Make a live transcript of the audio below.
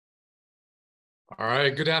All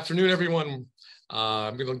right, good afternoon, everyone.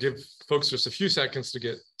 I'm going to give folks just a few seconds to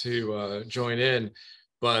get to join in,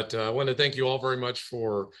 but I want to thank you all very much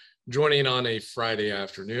for joining on a Friday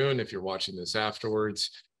afternoon. If you're watching this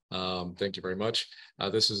afterwards, thank you very much.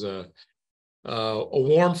 This is a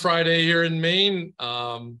warm Friday here in Maine,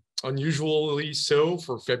 unusually so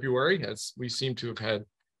for February, as we seem to have had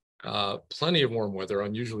plenty of warm weather,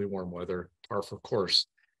 unusually warm weather, par for course.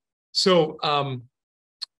 So,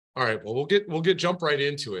 all right, well, we'll jump right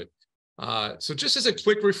into it. So just as a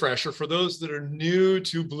quick refresher, for those that are new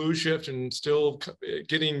to bluShift and still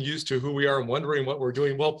getting used to who we are and wondering what we're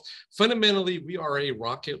doing, well, fundamentally, we are a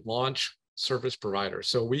rocket launch service provider.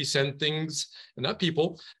 So we send things, and not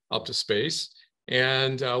people, up to space.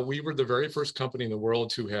 And we were the very first company in the world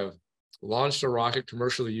to have launched a rocket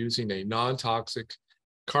commercially using a non-toxic,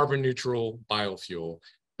 carbon neutral biofuel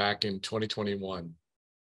back in 2021.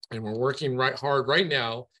 And we're working hard right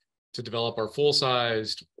now to develop our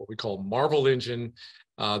full-sized, what we call Marvel engine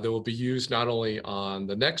that will be used not only on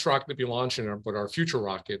the next rocket to be launching, but our future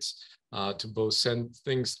rockets to both send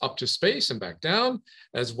things up to space and back down,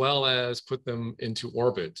 as well as put them into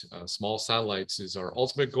orbit. Small satellites is our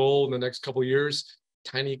ultimate goal in the next couple of years.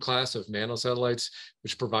 Tiny class of nanosatellites,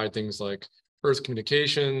 which provide things like Earth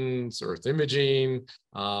communications, Earth imaging,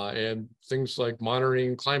 and things like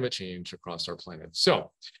monitoring climate change across our planet.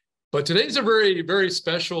 But today's a very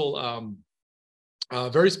special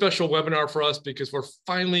webinar for us because we're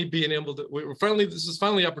finally being able to. This is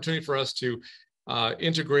finally an opportunity for us to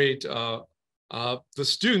integrate the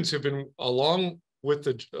students who've been along with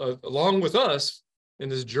us in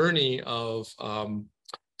this journey of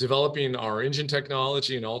developing our engine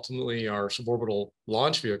technology and ultimately our suborbital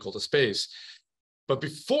launch vehicle to space. But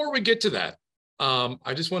before we get to that,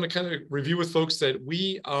 I just want to kind of review with folks that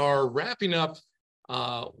we are wrapping up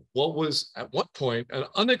what was at one point an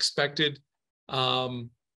unexpected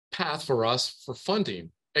path for us for funding,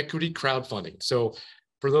 equity crowdfunding. So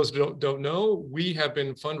for those who don't know, we have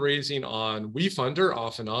been fundraising on WeFunder,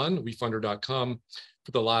 off and on, wefunder.com,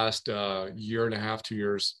 for the last year and a half, 2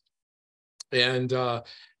 years. And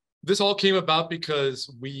this all came about because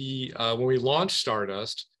when we launched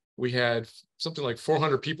Stardust, we had something like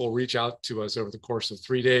 400 people reach out to us over the course of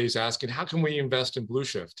 3 days asking, how can we invest in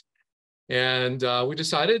bluShift? And we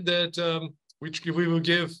decided that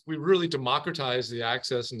we really democratize the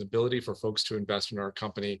access and the ability for folks to invest in our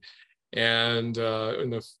company. And over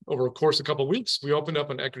the course of a couple of weeks, we opened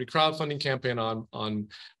up an equity crowdfunding campaign on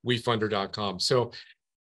wefunder.com. So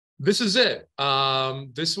this is it.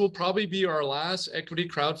 This will probably be our last equity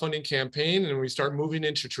crowdfunding campaign, and we start moving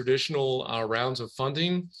into traditional rounds of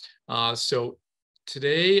funding. So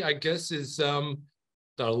today, I guess, is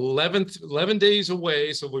the 11 days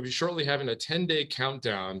away, so we'll be shortly having a 10-day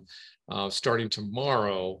countdown starting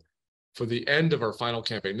tomorrow for the end of our final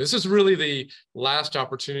campaign. This is really the last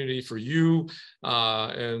opportunity for you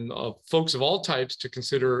and folks of all types to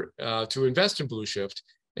consider to invest in bluShift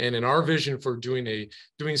and in our vision for doing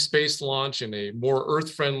space launch in a more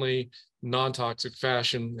Earth-friendly, non-toxic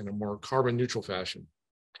fashion, in a more carbon-neutral fashion.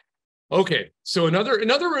 Okay, so another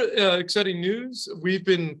exciting news. We've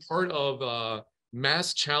been part of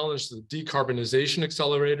Mass Challenge, the Decarbonization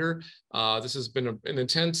Accelerator. This has been an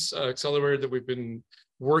intense accelerator that we've been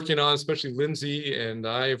working on, especially Lindsay and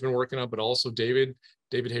I have been working on, but also David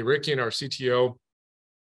Hayrikian, our CTO.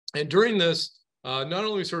 And during this, not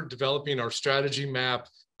only sort of developing our strategy map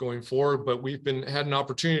going forward, but we've had an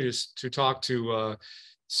opportunity to talk to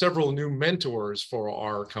several new mentors for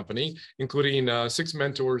our company, including 6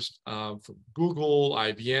 mentors from Google,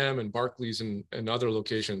 IBM, and Barclays, and other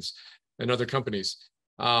locations and other companies.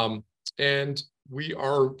 And we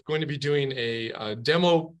are going to be doing a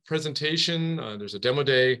demo presentation. There's a demo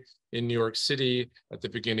day in New York City at the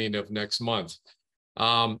beginning of next month.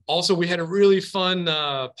 Also, we had a really fun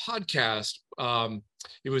podcast.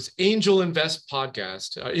 It was Angel Invest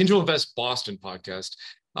Boston podcast,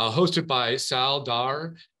 hosted by Sal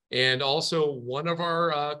Dar, and also one of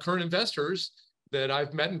our current investors that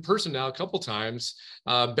I've met in person now a couple times,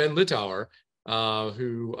 Ben Litauer,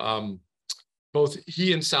 who both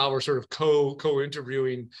he and Sal were sort of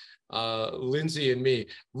co-interviewing Lindsay and me.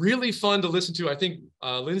 Really fun to listen to. I think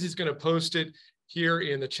Lindsay's going to post it here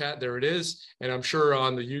in the chat. There it is. And I'm sure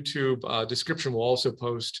on the YouTube description, we'll also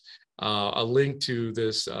post a link to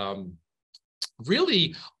this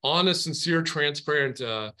really honest, sincere, transparent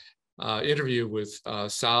interview with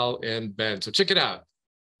Sal and Ben. So check it out.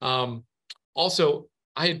 Also,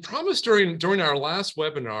 I had promised during our last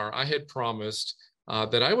webinar, I had promised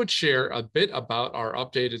that I would share a bit about our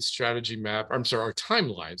updated strategy map. I'm sorry, our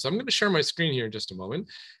timeline. So I'm going to share my screen here in just a moment.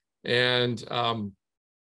 And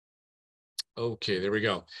Okay, there we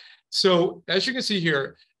go. So as you can see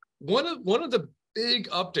here, one of the big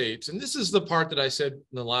updates, and this is the part that I said in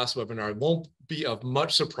the last webinar, it won't be of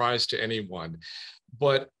much surprise to anyone,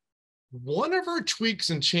 but one of our tweaks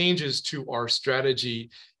and changes to our strategy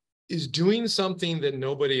is doing something that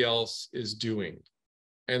nobody else is doing.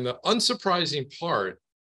 And the unsurprising part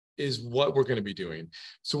is what we're going to be doing.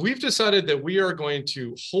 So we've decided that we are going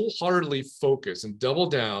to wholeheartedly focus and double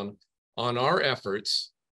down on our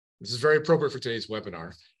efforts. This is very appropriate for today's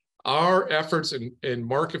webinar. Our efforts in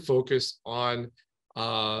market focus on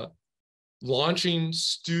launching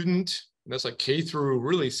student, and that's like K through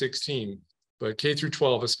really 16, but K through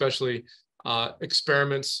 12 especially,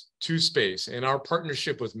 experiments to space, and our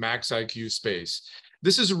partnership with MaxIQ Space.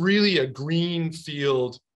 This is really a green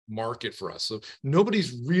field market for us. So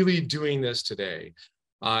nobody's really doing this today.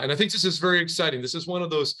 And I think this is very exciting. This is one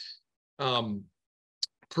of those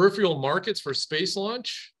peripheral markets for space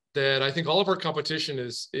launch that I think all of our competition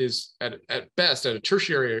is at best at a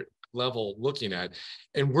tertiary level looking at,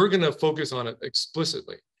 and we're going to focus on it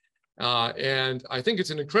explicitly. And I think it's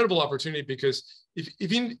an incredible opportunity because if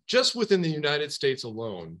even just within the United States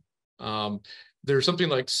alone, there's something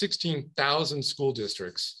like 16,000 school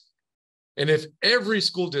districts. And if every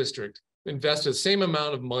school district invested the same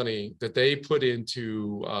amount of money that they put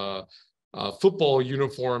into football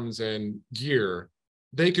uniforms and gear,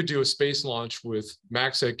 they could do a space launch with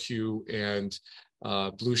MaxIQ and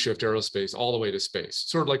bluShift Aerospace all the way to space,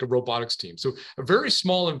 sort of like a robotics team. So a very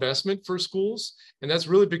small investment for schools, and that's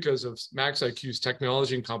really because of MaxIQ's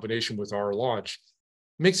technology in combination with our launch,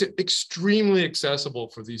 makes it extremely accessible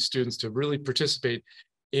for these students to really participate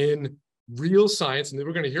in real science, and then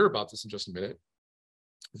we're going to hear about this in just a minute.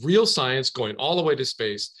 Real science going all the way to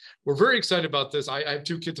space. We're very excited about this. I have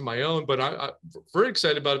 2 kids of my own, but I'm very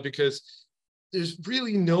excited about it because there's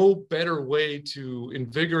really no better way to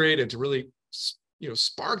invigorate and to really,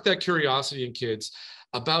 spark that curiosity in kids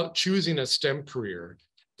about choosing a STEM career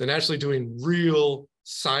than actually doing real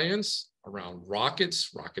science around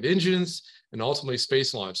rockets, rocket engines, and ultimately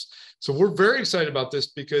space launch. So we're very excited about this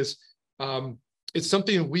because it's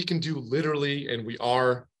something we can do literally, and we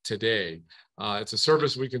are today. It's a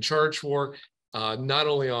service we can charge for, not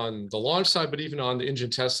only on the launch side, but even on the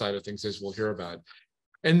engine test side of things, as we'll hear about.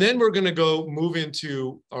 And then we're going to move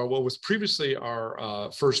into what was previously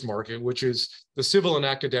our first market, which is the civil and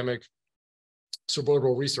academic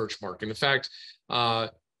suborbital research market. In fact,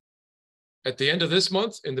 at the end of this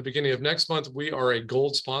month, in the beginning of next month, we are a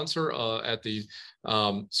gold sponsor at the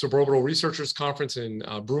Suborbital Researchers Conference in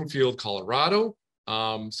Broomfield, Colorado.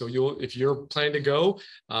 So if you're planning to go,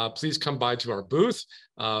 please come by to our booth.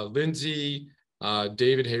 Lindsay,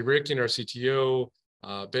 David Hayrick, our CTO,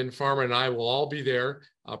 Ben Farmer, and I will all be there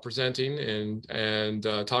presenting and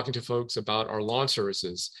talking to folks about our launch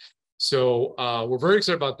services. So we're very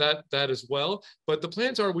excited about that as well. But the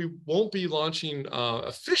plans are we won't be launching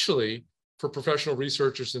officially for professional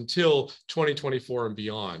researchers until 2024 and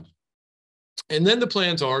beyond. And then the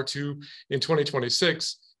plans are to, in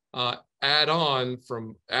 2026, add on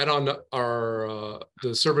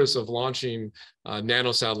the service of launching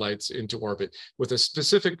nanosatellites into orbit with a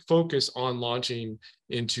specific focus on launching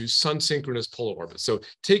into sun-synchronous polar orbit. So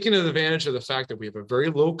taking advantage of the fact that we have a very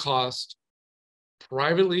low cost,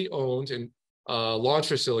 privately owned and launch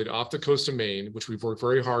facility off the coast of Maine, which we've worked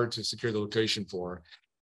very hard to secure the location for,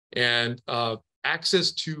 and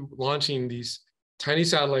access to launching these tiny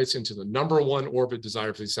satellites into the #1 orbit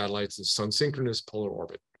desired for these satellites, the sun-synchronous polar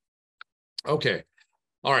orbit. Okay,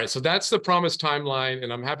 all right, so that's the promised timeline,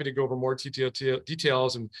 and I'm happy to go over more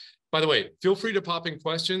details. And by the way, feel free to pop in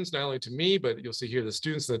questions, not only to me, but you'll see here the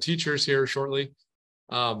students and the teachers here shortly.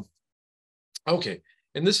 Okay,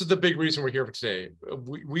 and this is the big reason we're here for today.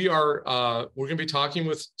 We're going to be talking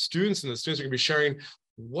with students, and the students are going to be sharing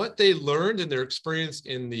what they learned in their experience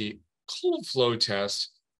in the cold flow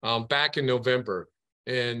test back in November.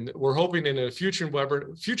 And we're hoping in a future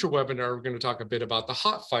webinar, we're going to talk a bit about the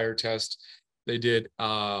hot fire test they did.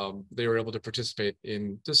 They were able to participate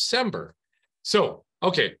in December. So,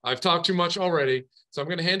 okay, I've talked too much already. So I'm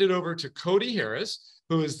going to hand it over to Cody Harris,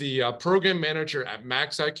 who is the program manager at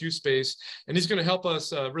MaxIQ Space. And he's going to help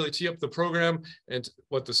us really tee up the program and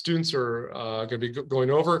what the students are going to be going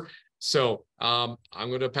over. So I'm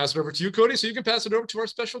going to pass it over to you, Cody, so you can pass it over to our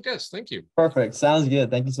special guest. Thank you. Perfect. Sounds good.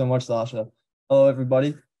 Thank you so much, Sasha. Hello,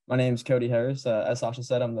 everybody. My name is Cody Harris. As Sasha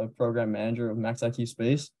said, I'm the program manager of MaxIQ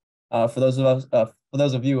Space. For those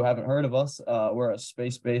of you who haven't heard of us, we're a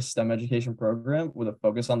space-based STEM education program with a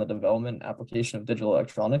focus on the development and application of digital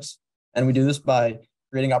electronics. And we do this by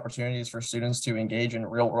creating opportunities for students to engage in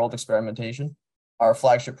real-world experimentation. Our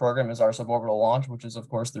flagship program is our suborbital launch, which is, of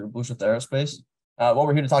course, through bluShift Aerospace. What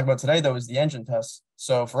we're here to talk about today, though, is the engine test.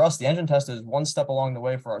 So for us, the engine test is one step along the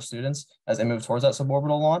way for our students as they move towards that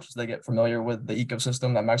suborbital launch, as they get familiar with the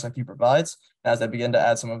ecosystem that MaxIQ provides, as they begin to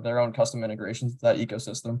add some of their own custom integrations to that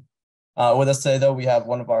ecosystem. With us today, though, we have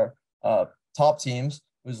one of our top teams,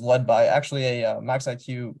 who's led by actually a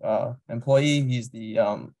MaxIQ employee. He's the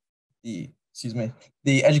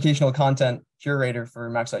educational content curator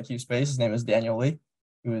for MaxIQ Space. His name is Daniel Lee,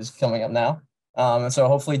 who is coming up now. And so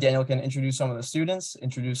hopefully Daniel can introduce some of the students,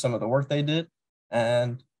 introduce some of the work they did,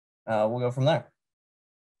 and we'll go from there.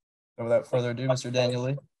 So without further ado, Mr. Daniel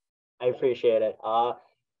Lee. I appreciate it.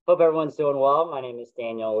 Hope everyone's doing well. My name is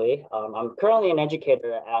Daniel Lee. I'm currently an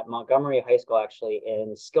educator at Montgomery High School, actually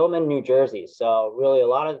in Skillman, New Jersey. So really a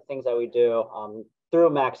lot of the things that we do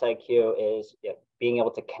through MaxIQ is being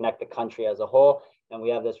able to connect the country as a whole. And we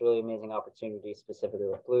have this really amazing opportunity specifically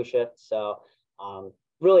with bluShift. So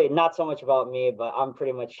really not so much about me, but I'm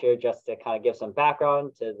pretty much here just to kind of give some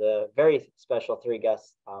background to the very special three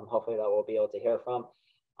guests, hopefully that we'll be able to hear from.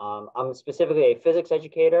 I'm specifically a physics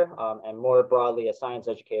educator and more broadly a science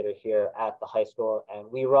educator here at the high school. And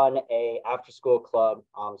we run a after-school club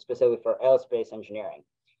specifically for aerospace engineering.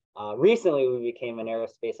 Recently, we became an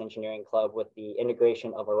aerospace engineering club with the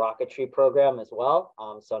integration of a rocketry program as well.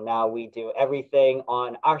 So now we do everything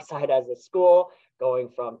on our side as a school, going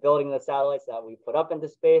from building the satellites that we put up into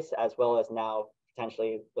space, as well as now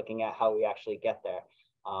potentially looking at how we actually get there.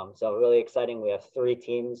 So really exciting. We have 3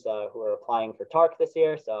 teams who are applying for TARC this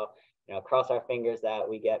year. So, cross our fingers that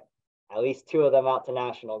we get at least 2 of them out to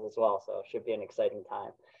nationals as well. So it should be an exciting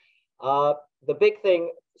time. The big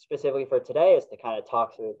thing specifically for today is to kind of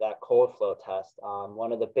talk through that cold flow test.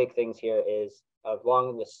 One of the big things here is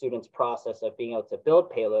along the students' process of being able to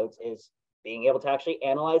build payloads is being able to actually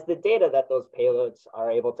analyze the data that those payloads are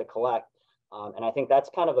able to collect. And I think that's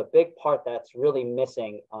kind of a big part that's really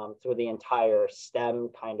missing through the entire STEM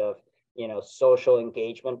kind of, social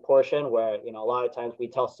engagement portion where, a lot of times we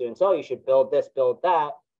tell students, oh, you should build this, build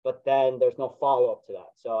that, but then there's no follow-up to that.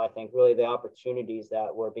 So I think really the opportunities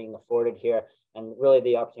that we're being afforded here and really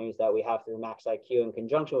the opportunities that we have through MaxIQ in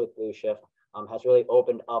conjunction with bluShift has really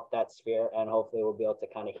opened up that sphere, and hopefully we'll be able to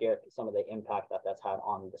kind of hear some of the impact that that's had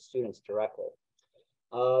on the students directly.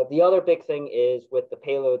 The other big thing is with the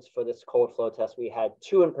payloads for this cold flow test, we had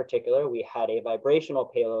 2 in particular. We had a vibrational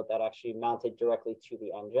payload that actually mounted directly to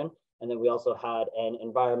the engine. And then we also had an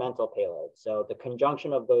environmental payload. So the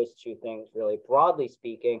conjunction of those 2 things, really broadly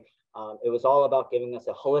speaking, it was all about giving us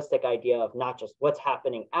a holistic idea of not just what's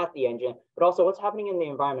happening at the engine, but also what's happening in the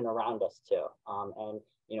environment around us too. And,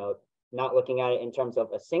 not looking at it in terms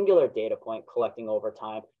of a singular data point collecting over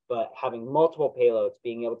time, but having multiple payloads,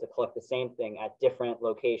 being able to collect the same thing at different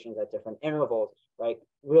locations, at different intervals, right?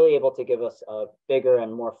 Really able to give us a bigger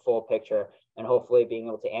and more full picture, and hopefully being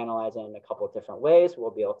able to analyze it in a couple of different ways,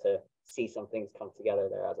 we'll be able to see some things come together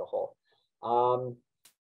there as a whole.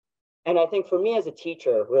 And I think for me as a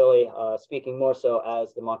teacher, really speaking more so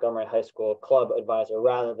as the Montgomery High School club advisor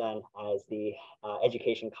rather than as the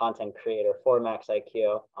education content creator for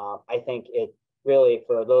MaxIQ, I think it really,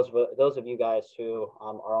 for those of you guys who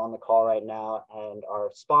are on the call right now and are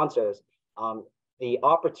sponsors, the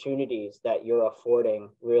opportunities that you're affording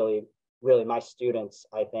really my students,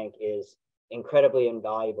 I think, is incredibly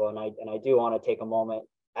invaluable. And I do want to take a moment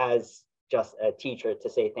as just a teacher to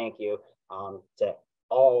say thank you to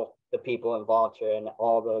all the people involved here and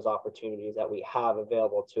all those opportunities that we have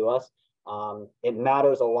available to us. It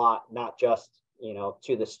matters a lot, not just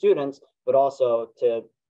to the students, but also to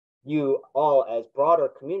you all as broader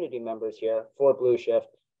community members here for bluShift,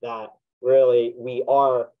 that really we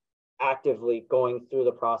are actively going through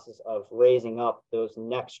the process of raising up those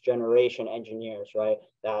next generation engineers, right?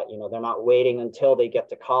 That, they're not waiting until they get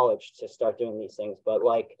to college to start doing these things. But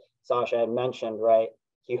like Sasha had mentioned, right,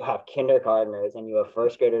 you have kindergartners and you have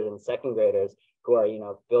first graders and second graders who are,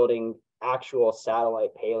 building actual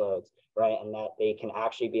satellite payloads, right? And that they can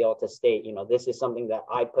actually be able to state, this is something that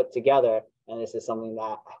I put together, and this is something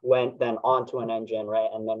that went then onto an engine, right?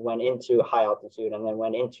 And then went into high altitude and then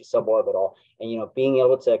went into suborbital. And, being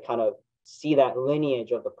able to kind of see that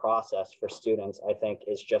lineage of the process for students, I think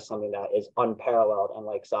is just something that is unparalleled. And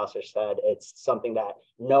like Sasha said, it's something that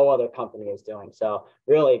no other company is doing. So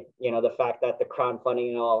really, the fact that the crowdfunding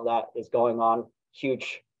and all of that is going on,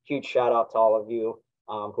 huge shout out to all of you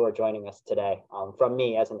who are joining us today from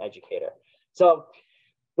me as an educator. So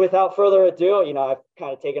without further ado, I've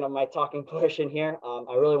kind of taken up my talking portion here.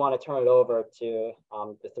 I really want to turn it over to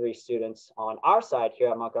the three students on our side here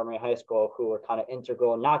at Montgomery High School who were kind of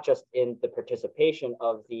integral, not just in the participation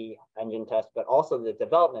of the engine test, but also the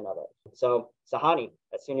development of it. So Sahani,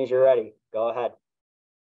 as soon as you're ready, go ahead.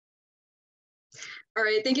 All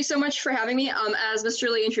right, thank you so much for having me. As Mr.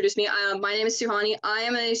 Lee introduced me, my name is Suhani. I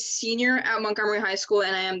am a senior at Montgomery High School,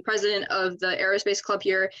 and I am president of the Aerospace Club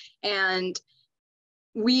here. And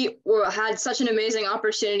we had such an amazing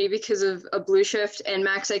opportunity because of bluShift and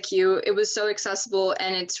MaxIQ. It was so accessible,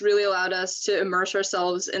 and it's really allowed us to immerse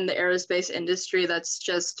ourselves in the aerospace industry. It's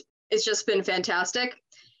just been fantastic.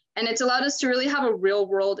 And it's allowed us to really have a real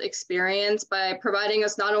world experience by providing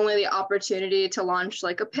us not only the opportunity to launch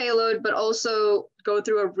like a payload, but also go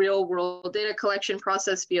through a real world data collection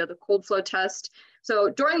process via the cold flow test. So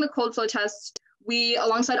during the cold flow test, we,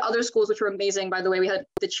 alongside other schools, which were amazing, by the way, we had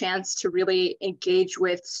the chance to really engage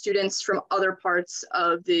with students from other parts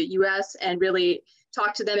of the US and really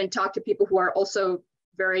talk to them and talk to people who are also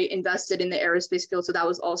very invested in the aerospace field. So that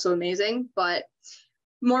was also amazing. But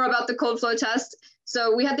more about the cold flow test.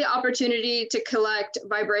 So we had the opportunity to collect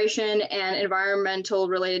vibration and environmental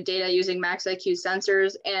related data using MaxIQ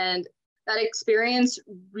sensors, and that experience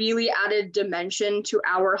really added dimension to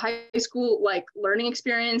our high school learning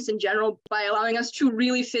experience in general by allowing us to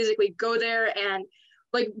really physically go there and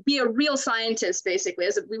be a real scientist, basically,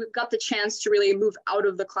 as we got the chance to really move out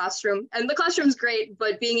of the classroom. And the classroom's great,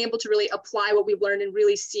 but being able to really apply what we've learned and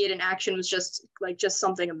really see it in action was just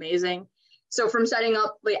something amazing. So from setting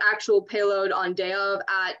up the actual payload on day of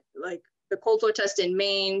at the cold flow test in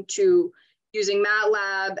Maine to using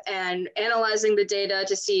MATLAB and analyzing the data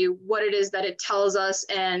to see what it is that it tells us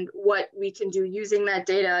and what we can do using that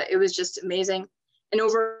data, it was just amazing. And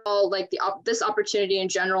overall, this opportunity in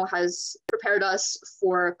general has prepared us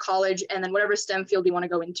for college and then whatever STEM field you want to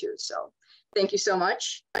go into. So thank you so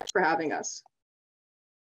much for having us.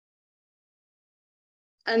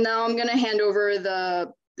 And now I'm going to hand over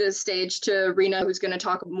the stage to Rena, who's going to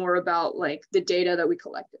talk more about the data that we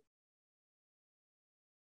collected.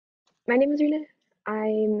 My name is Rena.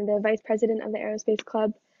 I'm the vice president of the Aerospace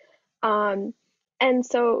Club. And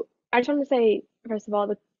so I just want to say, first of all,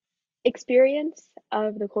 the experience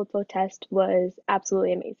of the cold flow test was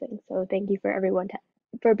absolutely amazing. So thank you for everyone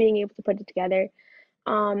for being able to put it together.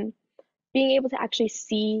 Being able to actually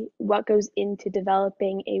see what goes into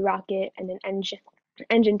developing a rocket and an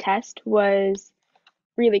engine test was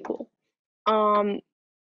really cool.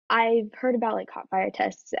 I've heard about hot fire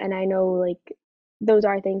tests, and I know those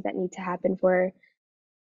are things that need to happen for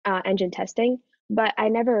engine testing, but I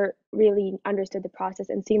never really understood the process,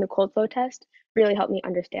 and seeing the cold flow test really helped me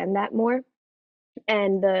understand that more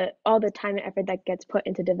and all the time and effort that gets put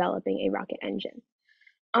into developing a rocket engine.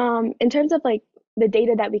 In terms of the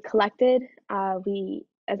data that we collected,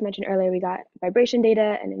 as mentioned earlier, we got vibration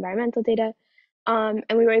data and environmental data. And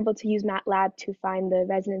we were able to use MATLAB to find the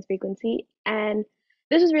resonance frequency. And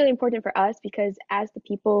this was really important for us because as the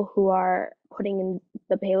people who are putting in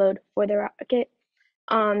the payload for the rocket,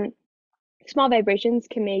 small vibrations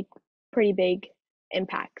can make pretty big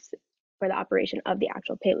impacts for the operation of the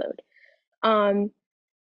actual payload.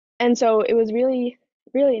 And so it was really,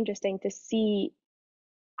 really interesting to see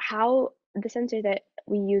how the sensor that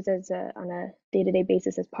we use on a day-to-day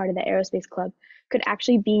basis as part of the Aerospace Club could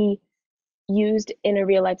actually be used in a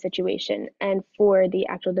real life situation and for the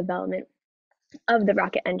actual development of the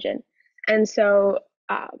rocket engine. And so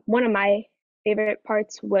one of my favorite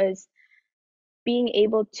parts was being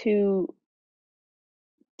able to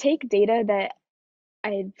take data that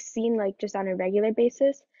I've seen just on a regular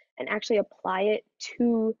basis and actually apply it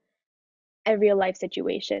to a real life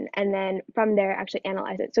situation, and then from there actually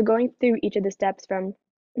analyze it. So going through each of the steps from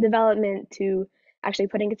development to actually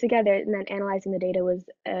putting it together and then analyzing the data was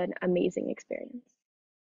an amazing experience.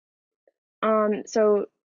 So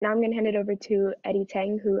now I'm going to hand it over to Eddie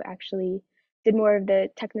Tang, who actually did more of the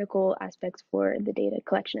technical aspects for the data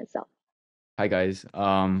collection itself. Hi guys,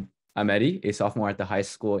 I'm Eddie, a sophomore at the high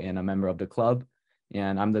school and a member of the club,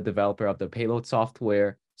 and I'm the developer of the payload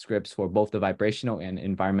software scripts for both the vibrational and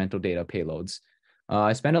environmental data payloads.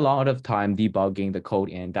 I spent a lot of time debugging the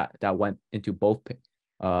code, and that went into both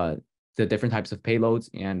the different types of payloads,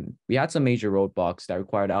 and we had some major roadblocks that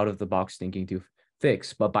required out-of-the-box thinking to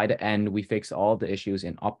fix, but by the end, we fixed all the issues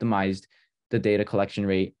and optimized the data collection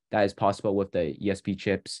rate that is possible with the ESP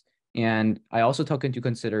chips. And I also took into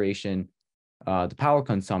consideration the power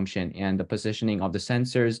consumption and the positioning of the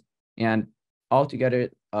sensors, and altogether,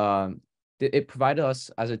 it provided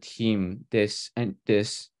us as a team this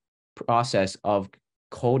process of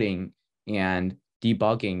coding and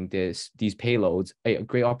debugging these payloads a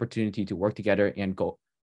great opportunity to work together and go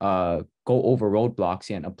over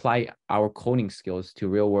roadblocks and apply our coding skills to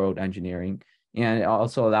real world engineering. And it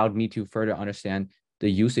also allowed me to further understand the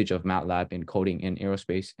usage of MATLAB in coding in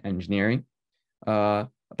aerospace engineering.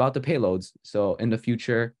 About the payloads, so in the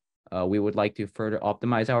future, we would like to further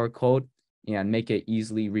optimize our code and make it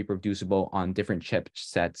easily reproducible on different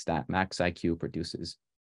chipsets that MaxIQ produces.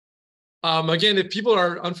 Again, if people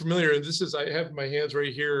are unfamiliar, and I have my hands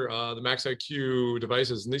right here, the MaxIQ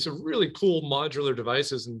devices, and these are really cool modular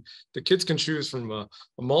devices, and the kids can choose from a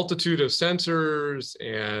multitude of sensors,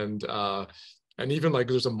 and even like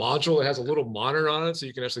there's a module that has a little monitor on it, so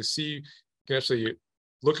you can actually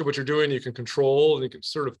look at what you're doing, you can control, and you can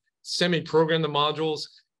sort of semi-program the modules.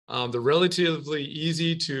 They're relatively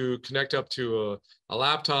easy to connect up to a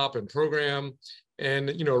laptop and program.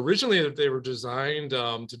 And, originally they were designed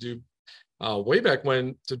to do, way back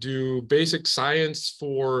when, to do basic science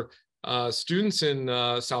for students in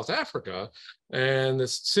South Africa. And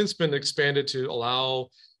it's since been expanded to allow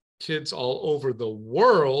kids all over the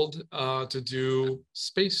world to do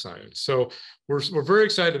space science. So we're very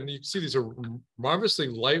excited. And you can see these are marvelously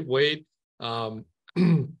lightweight and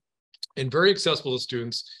very accessible to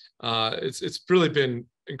students. It's really been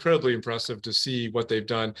incredibly impressive to see what they've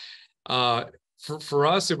done. For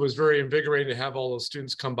us, it was very invigorating to have all those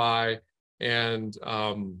students come by and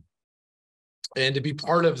to be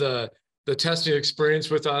part of the testing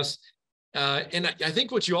experience with us. And I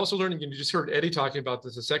think what you also learned, and you just heard Eddie talking about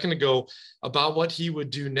this a second ago, about what he would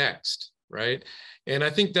do next, right? And I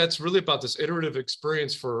think that's really about this iterative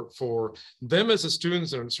experience for them as the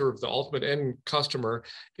students and sort of the ultimate end customer.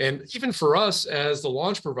 And even for us as the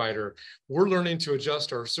launch provider, we're learning to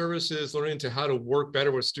adjust our services, learning to how to work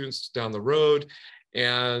better with students down the road,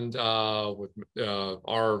 and with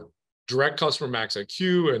our direct customer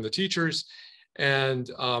MaxIQ and the teachers. And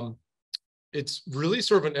it's really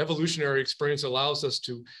sort of an evolutionary experience that allows us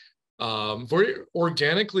to very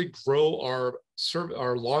organically grow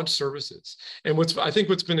our launch services. And I think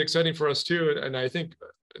what's been exciting for us too, and I think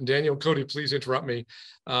Daniel, Cody, please interrupt me.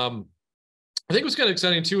 I think what's kind of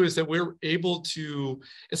exciting too is that we're able to,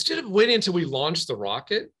 instead of waiting until we launch the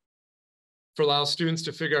rocket, for allow students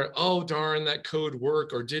to figure out, oh darn, that code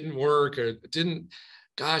worked or didn't work, or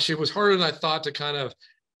gosh, it was harder than I thought to kind of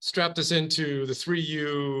strap this into the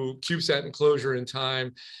 3U CubeSat enclosure in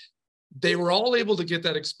time. They were all able to get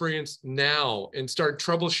that experience now and start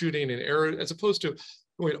troubleshooting and error, as opposed to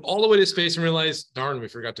going all the way to space and realize, darn, we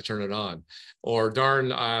forgot to turn it on, or darn,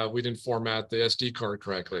 we didn't format the SD card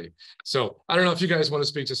correctly. So I don't know if you guys want to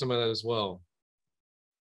speak to some of that as well.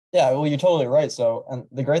 Yeah, well, you're totally right. So, and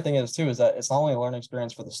the great thing is too, is that it's not only a learning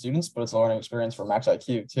experience for the students, but it's a learning experience for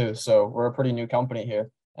MaxIQ too. So we're a pretty new company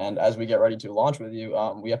here. And as we get ready to launch with you,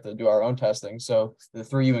 we have to do our own testing. So the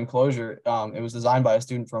 3U enclosure, it was designed by a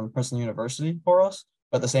student from Princeton University for us.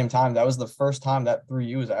 But at the same time, that was the first time that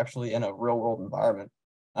 3U is actually in a real world environment.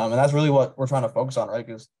 And that's really what we're trying to focus on, right?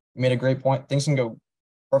 Because you made a great point. Things can go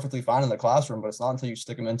perfectly fine in the classroom, but it's not until you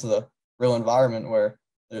stick them into the real environment where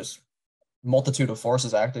there's multitude of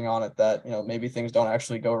forces acting on it that, maybe things don't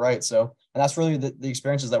actually go right. So, and that's really the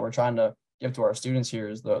experiences that we're trying to give to our students here,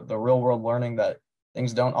 is the real world learning that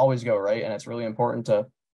things don't always go right. And it's really important to,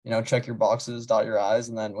 check your boxes, dot your I's.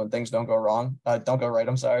 And then when things don't go right,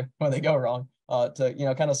 when they go wrong,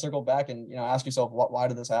 to, kind of circle back and, ask yourself, why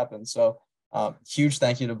did this happen? So huge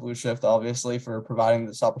thank you to bluShift, obviously, for providing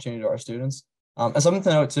this opportunity to our students. And something to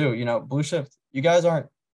note too, bluShift, you guys aren't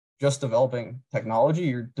just developing technology,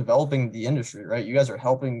 you're developing the industry, right? You guys are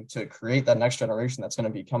helping to create that next generation that's going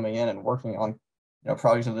to be coming in and working on,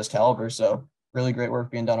 projects of this caliber. So really great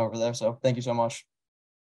work being done over there. So thank you so much.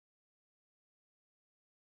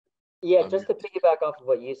 Yeah, just to piggyback off of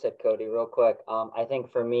what you said, Cody, real quick. I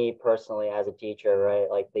think for me personally as a teacher,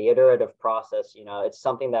 right, like the iterative process, it's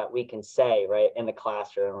something that we can say, right, in the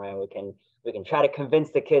classroom, right? We can try to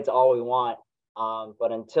convince the kids all we want.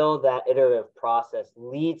 But until that iterative process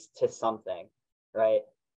leads to something, right,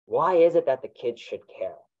 why is it that the kids should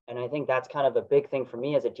care? And I think that's kind of the big thing for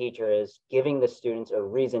me as a teacher, is giving the students a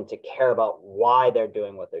reason to care about why they're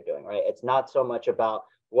doing what they're doing, right? It's not so much about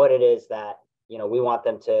what it is that, we want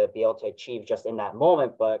them to be able to achieve just in that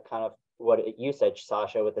moment, but kind of what you said,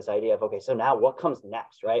 Sasha, with this idea of, okay, so now what comes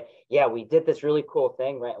next, right? Yeah, we did this really cool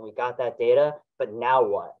thing, right? And we got that data, but now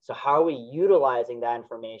what? So how are we utilizing that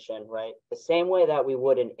information, right? The same way that we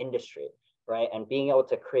would in industry, right? And being able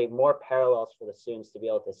to create more parallels for the students to be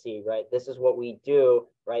able to see, right? This is what we do,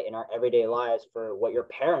 right, in our everyday lives for what your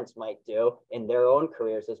parents might do in their own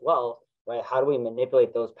careers as well. right? How do we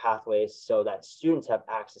manipulate those pathways so that students have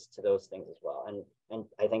access to those things as well? And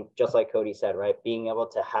I think just like Cody said, right, being able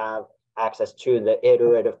to have access to the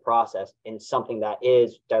iterative process in something that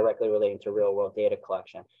is directly relating to real world data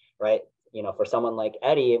collection, right? You know, for someone like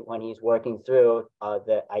Eddie, when he's working through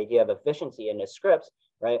the idea of efficiency in his scripts,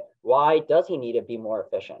 right? Why does he need to be more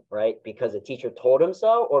efficient, right? Because the teacher told him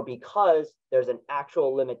so, or because there's an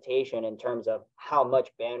actual limitation in terms of how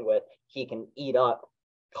much bandwidth he can eat up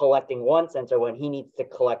collecting one sensor when he needs to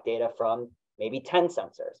collect data from maybe 10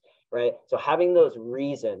 sensors, right? So having those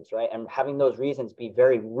reasons, right, and having those reasons be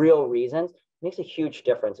very real reasons makes a huge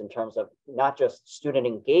difference in terms of not just student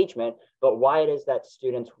engagement, but why it is that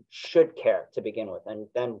students should care to begin with, and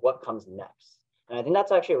then what comes next. And I think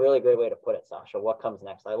that's actually a really great way to put it, Sasha. What comes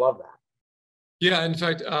next? I love that. Yeah, in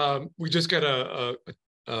fact, we just got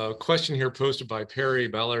a question here posted by Perry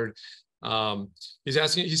Ballard.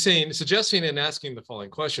 Suggesting and asking the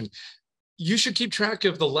following question. You should keep track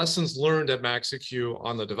of the lessons learned at MaxIQ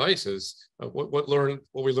on the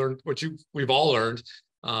we've all learned.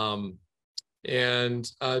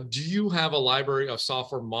 Do you have a library of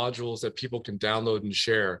software modules that people can download and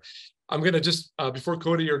share? I'm going to just, before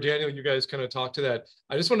Cody or Daniel, you guys kind of talk to that,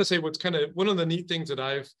 I just want to say what's kind of one of the neat things that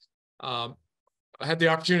I've had the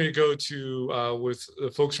opportunity to go to with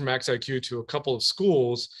the folks from MaxIQ to a couple of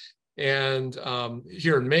schools and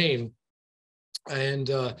here in Maine, and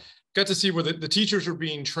got to see where the teachers are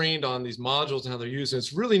being trained on these modules and how they're used. And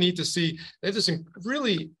it's really neat to see they have this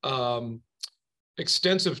really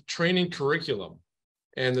extensive training curriculum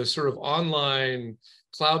and the sort of online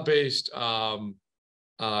cloud-based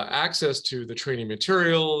access to the training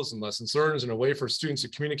materials and lessons learned, and a way for students to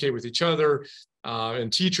communicate with each other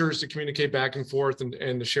and teachers to communicate back and forth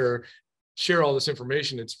and to share all this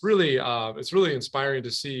information. It's really inspiring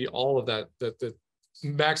to see all of that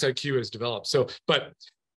MaxIQ has developed. So, but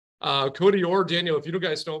Cody or Daniel, if you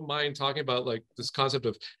guys don't mind talking about like this concept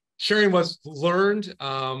of sharing what's learned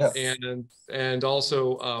and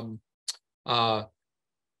also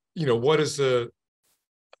what is the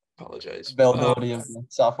availability of the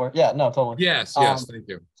software. Yeah, no, totally. Yes, thank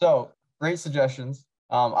you. So great suggestions.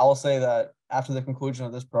 I will say that after the conclusion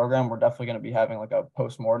of this program, we're definitely going to be having like a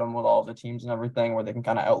post-mortem with all of the teams and everything where they can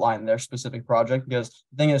kind of outline their specific project. Because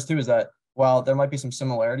the thing is too, is that while there might be some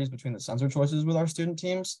similarities between the sensor choices with our student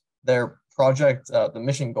teams, their project, the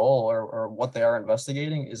mission goal or what they are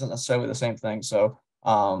investigating isn't necessarily the same thing. So,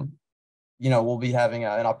 we'll be having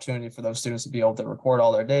an opportunity for those students to be able to record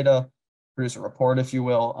all their data, produce a report, if you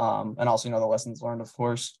will, and also, the lessons learned, of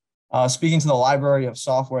course. Speaking to the library of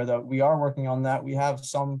software, though, we are working on that. We have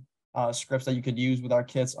some scripts that you could use with our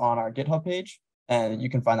kits on our GitHub page, and you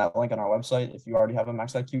can find that link on our website if you already have a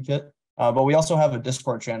MaxIQ kit. But we also have a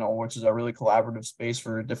Discord channel, which is a really collaborative space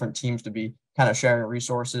for different teams to be kind of sharing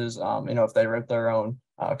resources. If they write their own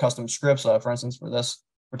custom scripts, for instance, for this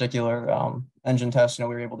particular engine test, we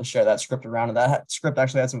were able to share that script around, and that script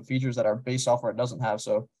actually had some features that our base software doesn't have.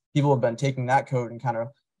 So people have been taking that code and kind of,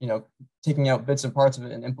 taking out bits and parts of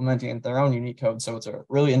it and implementing it in their own unique code. So it's a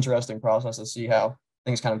really interesting process to see how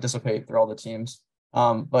things kind of dissipate through all the teams.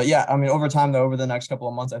 But yeah, over time, though, over the next couple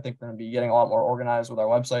of months, I think we're going to be getting a lot more organized with our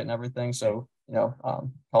website and everything. So,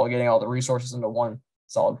 colligating all the resources into one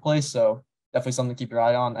solid place. So definitely something to keep your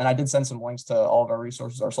eye on. And I did send some links to all of our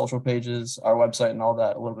resources, our social pages, our website, and all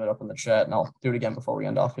that a little bit up in the chat. And I'll do it again before we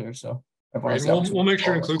end off here. So we'll make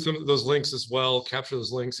sure to include some of those links as well, capture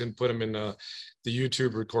those links and put them in the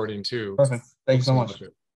YouTube recording too. Perfect. Thank you so much.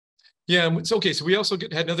 Yeah, it's okay. So we also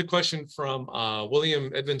had another question from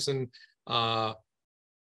William Edmondson. How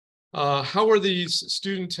are these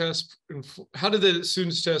student tests? How did the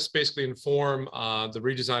students' tests basically inform the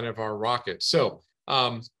redesign of our rocket? So,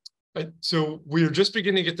 so we are just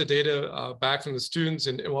beginning to get the data back from the students,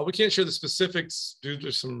 and while we can't share the specifics due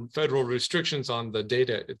to some federal restrictions on the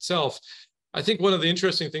data itself, I think one of the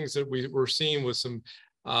interesting things that we were seeing was some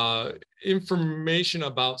information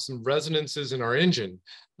about some resonances in our engine.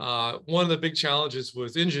 One of the big challenges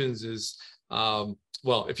with engines is,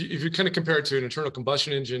 well, if you kind of compare it to an internal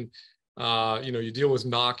combustion engine, you deal with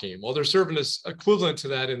knocking. Well, they're serving as equivalent to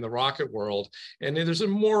that in the rocket world. And then there's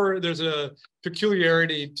a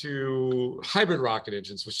peculiarity to hybrid rocket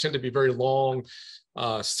engines, which tend to be very long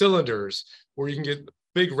cylinders, where you can get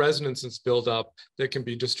big resonances build up that can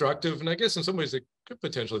be destructive. And I guess in some ways they could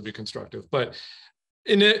potentially be constructive. But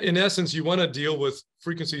in essence, you want to deal with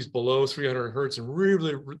frequencies below 300 hertz and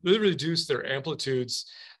really reduce their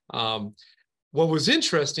amplitudes. What was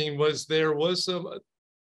interesting was there was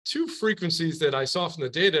two frequencies that I saw from the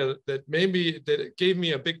data that gave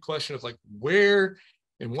me a big question of like, where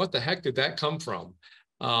and what the heck did that come from?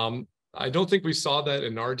 I don't think we saw that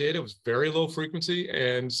in our data. It was very low frequency.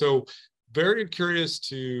 And so very curious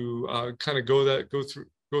to kind of go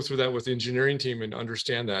through that with the engineering team and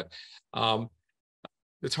understand that.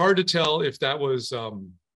 It's hard to tell if that was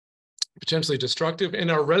potentially destructive,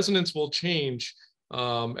 and our resonance will change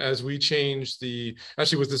as we change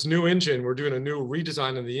actually with this new engine, we're doing a new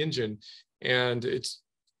redesign of the engine, and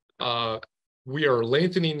we are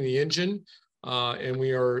lengthening the engine and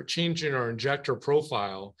we are changing our injector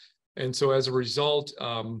profile. And so as a result,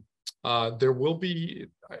 there will be,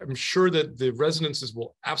 I'm sure that the resonances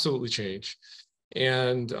will absolutely change.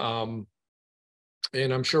 And I'm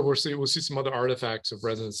sure we'll see some other artifacts of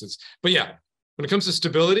resonances. But yeah, when it comes to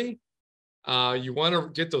stability, you want to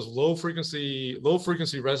get those low frequency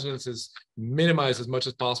resonances minimized as much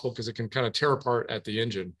as possible, because it can kind of tear apart at the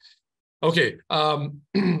engine. Okay,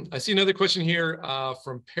 I see another question here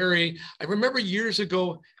from Perry. I remember years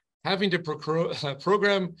ago having to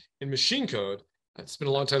program in machine code. It's been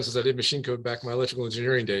a long time since I did machine code back in my electrical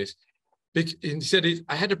engineering days. And he said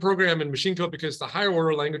I had to program in machine code because the higher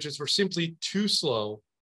order languages were simply too slow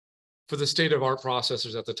for the state-of-art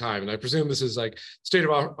processors at the time. And I presume this is like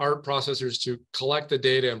state-of-art processors to collect the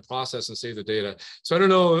data and process and save the data. So I don't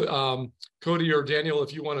know, Cody or Daniel,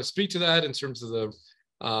 if you want to speak to that in terms of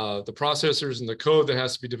the processors and the code that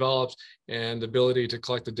has to be developed and the ability to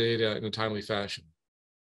collect the data in a timely fashion.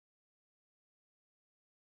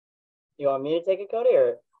 You want me to take it, Cody,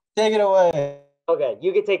 or? Take it away. Okay,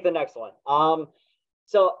 you can take the next one.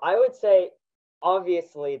 So I would say,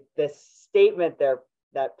 obviously, the statement there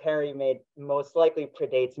that Perry made most likely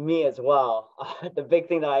predates me as well. The big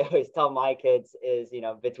thing that I always tell my kids is,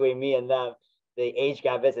 between me and them, the age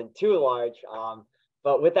gap isn't too large.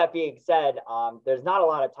 But with that being said, there's not a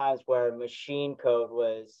lot of times where machine code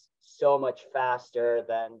was so much faster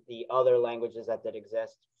than the other languages that did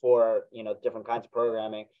exist for different kinds of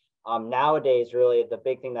programming. Nowadays, really, the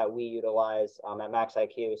big thing that we utilize at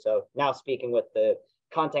MaxIQ, so now speaking with the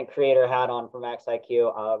content creator hat on for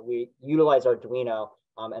MaxIQ, we utilize Arduino,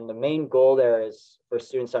 and the main goal there is for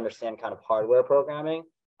students to understand kind of hardware programming,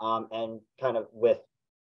 and kind of with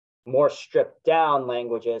more stripped down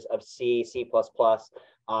languages of C, C++,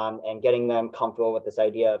 and getting them comfortable with this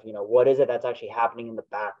idea of, what is it that's actually happening in the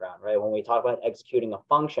background, right? When we talk about executing a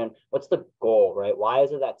function, what's the goal, right? Why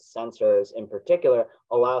is it that sensors in particular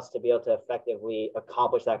allow us to be able to effectively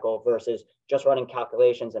accomplish that goal versus just running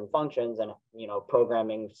calculations and functions and,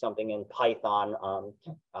 programming something in Python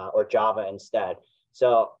or Java instead?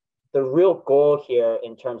 So the real goal here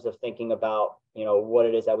in terms of thinking about, what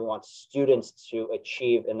it is that we want students to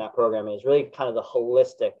achieve in that program is really kind of the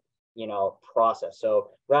holistic, process.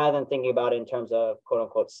 So rather than thinking about it in terms of quote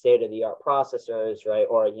unquote state-of-the-art processors, right,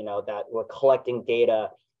 or, that we're collecting data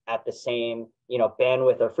at the same,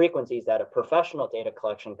 bandwidth or frequencies that a professional data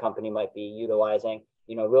collection company might be utilizing,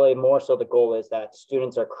 really more so the goal is that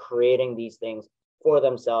students are creating these things for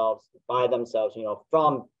themselves, by themselves,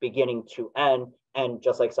 from beginning to end. And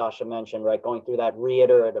just like Sasha mentioned, right, going through that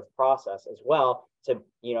reiterative process as well to,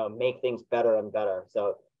 make things better and better.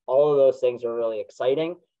 So all of those things are really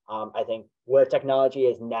exciting. I think where technology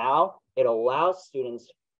is now, it allows students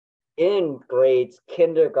in grades,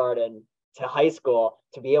 kindergarten to high school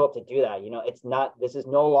to be able to do that. This is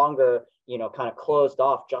no longer, kind of closed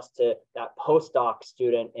off just to that postdoc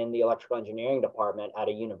student in the electrical engineering department at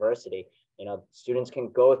a university. Students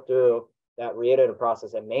can go through that reiterative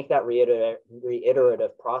process and make that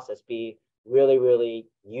reiterative process be really, really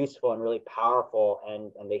useful and really powerful,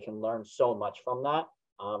 and they can learn so much from that.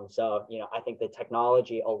 So, I think the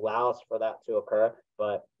technology allows for that to occur,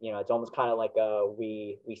 but, it's almost kind of like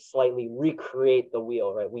we slightly recreate the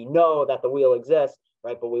wheel, right? We know that the wheel exists,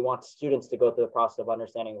 right? But we want students to go through the process of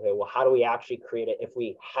understanding, okay, well, how do we actually create it if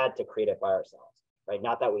we had to create it by ourselves, right?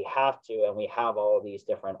 Not that we have to, and we have all of these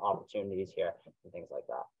different opportunities here and things like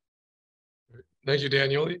that. Thank you,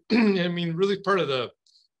 Daniel. I mean, really part of the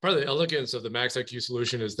elegance of the MaxIQ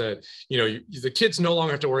solution is that, the kids no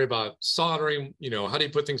longer have to worry about soldering, how do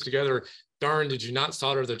you put things together? Darn, did you not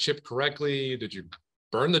solder the chip correctly? Did you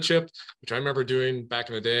burn the chip? Which I remember doing back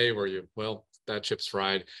in the day where that chip's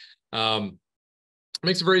fried.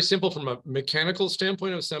 Makes it very simple from a mechanical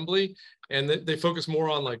standpoint of assembly. And they focus more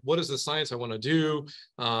on like, what is the science I want to do?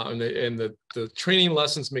 And the training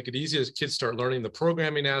lessons make it easy as kids start learning the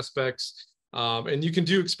programming aspects. And you can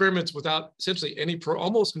do experiments without essentially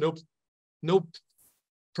almost no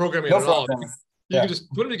programming at all. You can just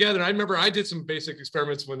put them together. And I remember I did some basic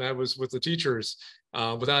experiments when I was with the teachers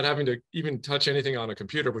without having to even touch anything on a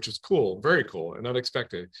computer, which was cool, very cool and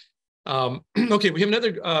unexpected. Okay, we have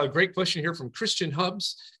another great question here from Christian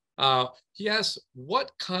Hubbs. He asks,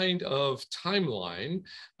 what kind of timeline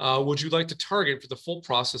would you like to target for the full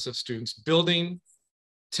process of students building,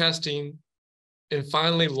 testing, and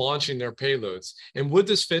finally launching their payloads? And would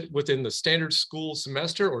this fit within the standard school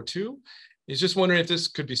semester or two? He's just wondering if this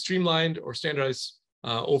could be streamlined or standardized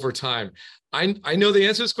over time. I know the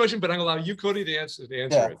answer to this question, but I'm gonna allow you, Cody, to answer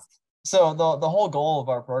it. So the whole goal of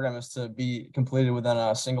our program is to be completed within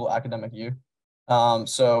a single academic year.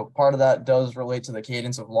 So part of that does relate to the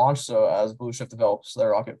cadence of launch. So as bluShift develops their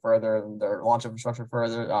rocket further and their launch infrastructure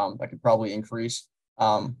further, that could probably increase.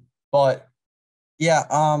 But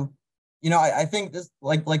yeah, you know, I think this,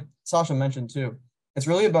 like Sasha mentioned too, it's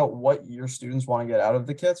really about what your students want to get out of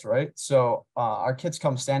the kits, right? So our kits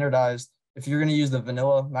come standardized. If you're going to use the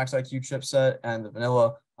vanilla MaxIQ chipset and the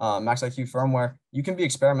vanilla MaxIQ firmware, you can be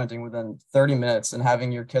experimenting within 30 minutes and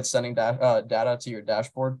having your kits sending data to your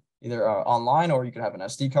dashboard, either online, or you could have an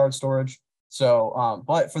SD card storage. So,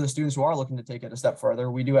 but for the students who are looking to take it a step further,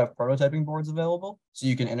 we do have prototyping boards available, so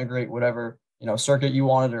you can integrate whatever, you know, circuit you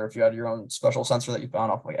wanted, or if you had your own special sensor that you found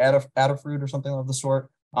off like Adafruit or something of the sort.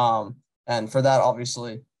 And for that,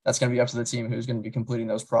 obviously, that's going to be up to the team who's going to be completing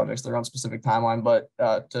those projects, their own specific timeline. But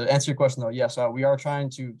to answer your question, though, yes, we are trying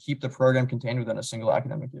to keep the program contained within a single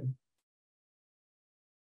academic year.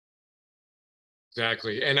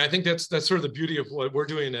 Exactly. And I think that's sort of the beauty of what we're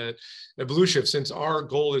doing at bluShift, since our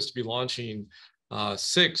goal is to be launching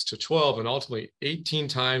 6 to 12 and ultimately 18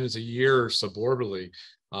 times a year suborbitally,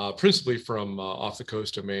 principally from off the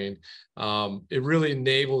coast of Maine. It really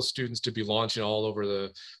enables students to be launching all over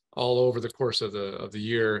the course of the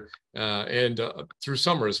year and through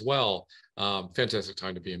summer as well. Fantastic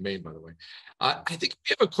time to be in Maine, by the way. I think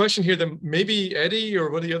we have a question here that maybe Eddie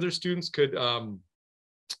or one of the other students could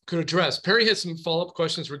address. Perry has some follow-up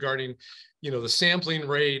questions regarding, you know, the sampling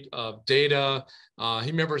rate of data.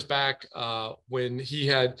 He remembers back when he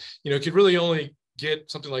had, you know, could really only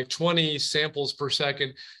get something like 20 samples per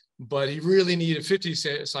second, but he really needed 50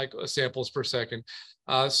 samples per second.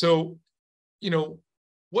 So, you know,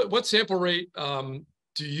 what sample rate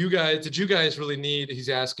did you guys really need, he's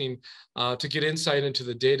asking, to get insight into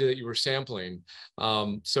the data that you were sampling?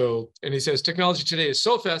 And he says, technology today is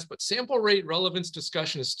so fast, but sample rate relevance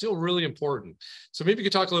discussion is still really important. So maybe you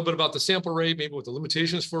could talk a little bit about the sample rate, maybe what the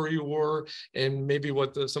limitations for you were, and maybe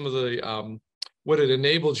what some of the what it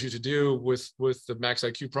enabled you to do with the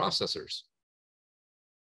MaxIQ processors.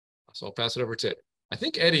 So I'll pass it over to, I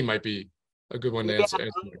think Eddie might be a good one to answer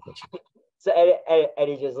my question. So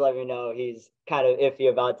Eddie just let me know he's kind of iffy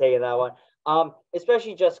about taking that one,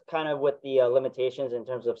 especially just kind of with the limitations in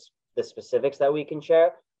terms of the specifics that we can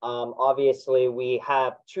share. Obviously, we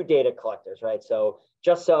have 2 data collectors, right? So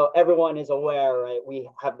just so everyone is aware, right, we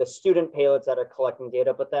have the student payloads that are collecting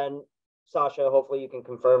data, but then Sasha, hopefully you can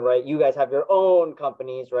confirm, right, you guys have your own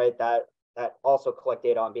companies, right, that also collect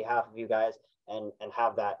data on behalf of you guys and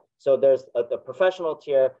have that. So there's the professional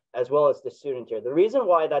tier as well as the student tier. The reason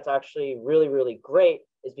why that's actually really, really great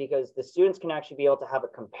is because the students can actually be able to have a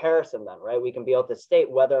comparison then, right? We can be able to state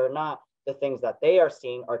whether or not the things that they are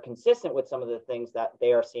seeing are consistent with some of the things that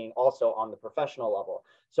they are seeing also on the professional level.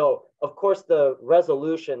 So of course, the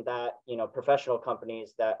resolution that, you know, professional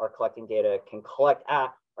companies that are collecting data can collect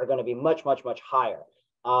at are going to be much, much, much higher.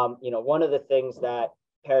 You know, one of the things that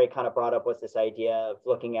Perry kind of brought up was this idea of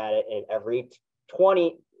looking at it at every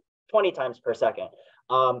 20 times per second.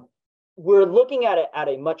 We're looking at it at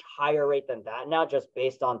a much higher rate than that now, just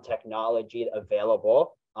based on technology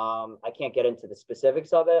available. I can't get into the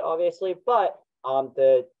specifics of it, obviously, but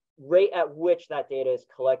the rate at which that data is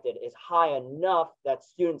collected is high enough that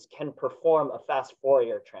students can perform a fast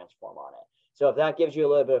Fourier transform on it. So if that gives you a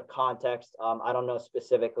little bit of context, I don't know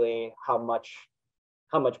specifically how much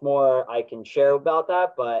more I can share about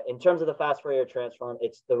that, but in terms of the fast Fourier transform,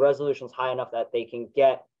 the resolution's high enough that they can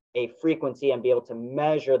get a frequency and be able to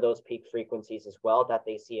measure those peak frequencies as well that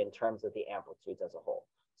they see in terms of the amplitudes as a whole.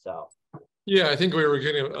 So yeah, I think we were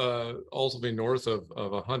getting ultimately north of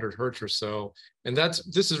 100 hertz or so, and this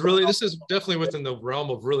is definitely within the realm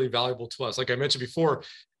of really valuable to us. Like I mentioned before,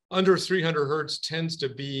 under 300 hertz tends to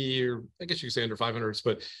be, or I guess you could say under 500 hertz,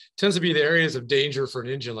 but tends to be the areas of danger for an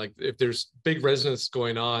engine. Like if there's big resonance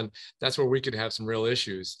going on, that's where we could have some real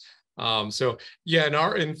issues. So yeah,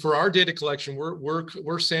 and for our data collection,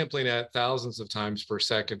 we're sampling at thousands of times per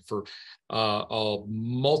second for a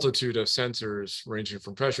multitude of sensors, ranging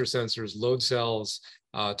from pressure sensors, load cells,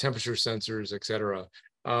 temperature sensors, et cetera.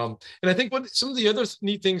 And I think some of the other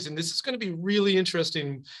neat things, and this is going to be really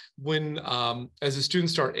interesting when, as the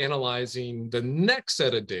students start analyzing the next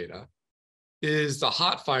set of data, is the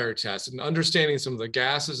hot fire test and understanding some of the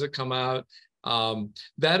gases that come out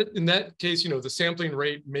That in that case, the sampling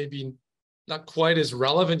rate may be not quite as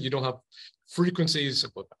relevant. You don't have frequencies,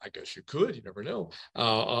 well, I guess you could, you never know,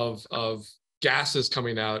 of gases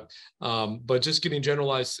coming out, but just getting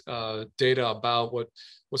generalized data about what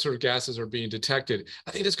sort of gases are being detected.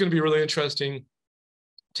 I think that's going to be really interesting.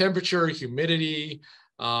 Temperature, humidity.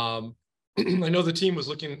 I know the team was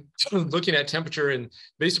looking at temperature, and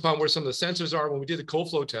based upon where some of the sensors are, when we did the cold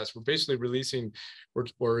flow test, we're basically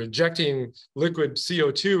we're injecting liquid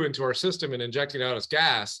CO2 into our system and injecting out as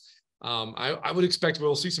gas. I would expect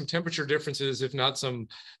we'll see some temperature differences, if not some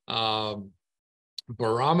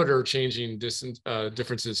barometer changing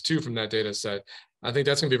differences too from that data set. I think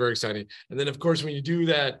that's going to be very exciting. And then, of course, when you do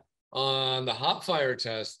that on the hot fire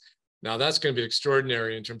test, now that's going to be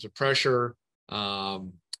extraordinary in terms of pressure.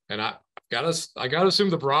 And I gotta assume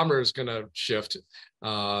the barometer is going to shift.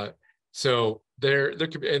 So there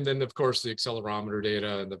could be, and then of course the accelerometer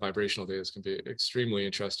data and the vibrational data is going to be extremely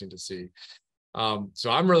interesting to see. So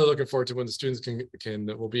I'm really looking forward to when the students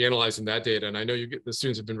will be analyzing that data. And I know the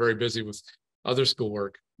students have been very busy with other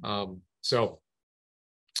schoolwork.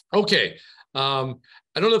 Okay.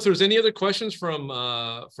 I don't know if there's any other questions from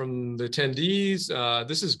the attendees.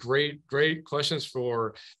 This is great questions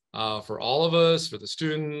for all of us, for the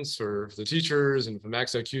students, for the teachers, and for the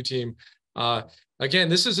MaxIQ team. Again,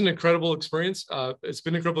 this is an incredible experience. It's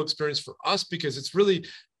been an incredible experience for us because it's really,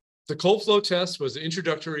 the cold flow test was the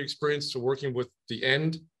introductory experience to working with the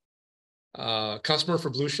end customer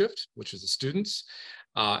for bluShift, which is the students.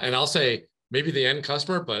 And I'll say maybe the end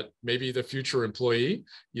customer, but maybe the future employee.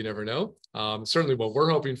 You never know. Certainly what we're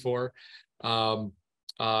hoping for. And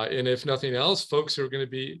if nothing else, folks who are going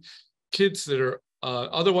to be kids that are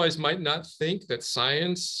otherwise might not think that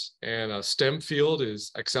science and a STEM field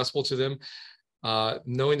is accessible to them,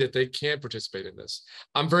 knowing that they can participate in this.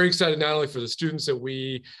 I'm very excited not only for the students that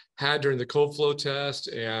we had during the cold flow test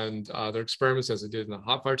and their experiments as they did in the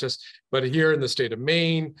hot fire test, but here in the state of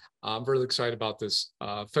Maine, I'm really excited about this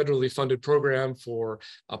federally funded program for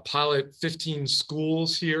a pilot 15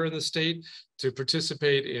 schools here in the state to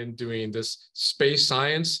participate in doing this space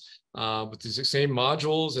science with these same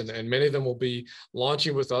modules, and many of them will be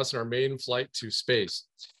launching with us in our maiden flight to space.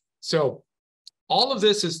 So all of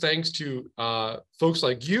this is thanks to folks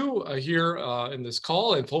like you here in this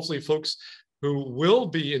call, and hopefully folks who will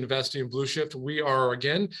be investing in bluShift. We are,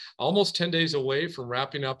 again, almost 10 days away from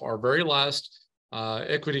wrapping up our very last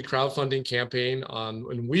equity crowdfunding campaign on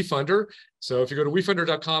WeFunder. So if you go to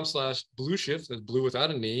wefunder.com/bluShift, that's blue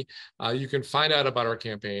without an E, you can find out about our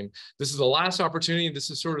campaign. This is the last opportunity. This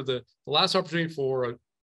is sort of the last opportunity for a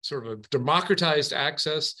sort of a democratized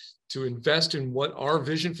access to invest in what our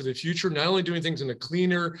vision for the future, not only doing things in a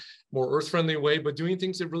cleaner, more earth-friendly way, but doing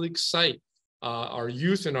things that really excite our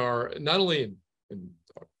youth and not only in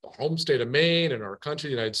our home state of Maine and our country,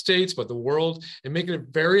 the United States, but the world, and making it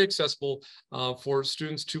very accessible for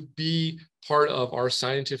students to be part of our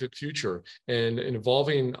scientific future and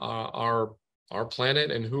involving our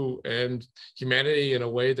planet and humanity in a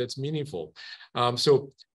way that's meaningful.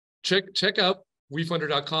 So check out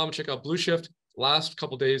wefunder.com, check out bluShift. Last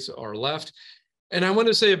couple days are left. And I want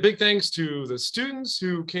to say a big thanks to the students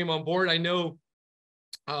who came on board. I know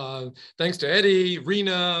thanks to Eddie,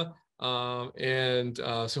 Rena, and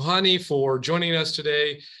Suhani for joining us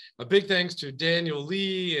today. A big thanks to Daniel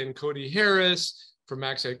Lee and Cody Harris from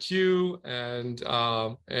MaxIQ. And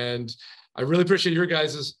I really appreciate your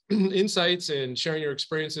guys' insights and sharing your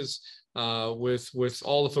experiences with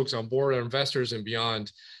all the folks on board, our investors and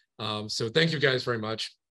beyond. So thank you guys very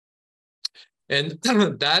much. And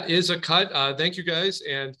that is a cut. Thank you guys.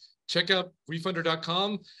 And check out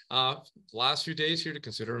wefunder.com. Last few days here to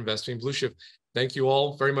consider investing in bluShift. Thank you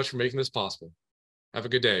all very much for making this possible. Have a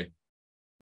good day.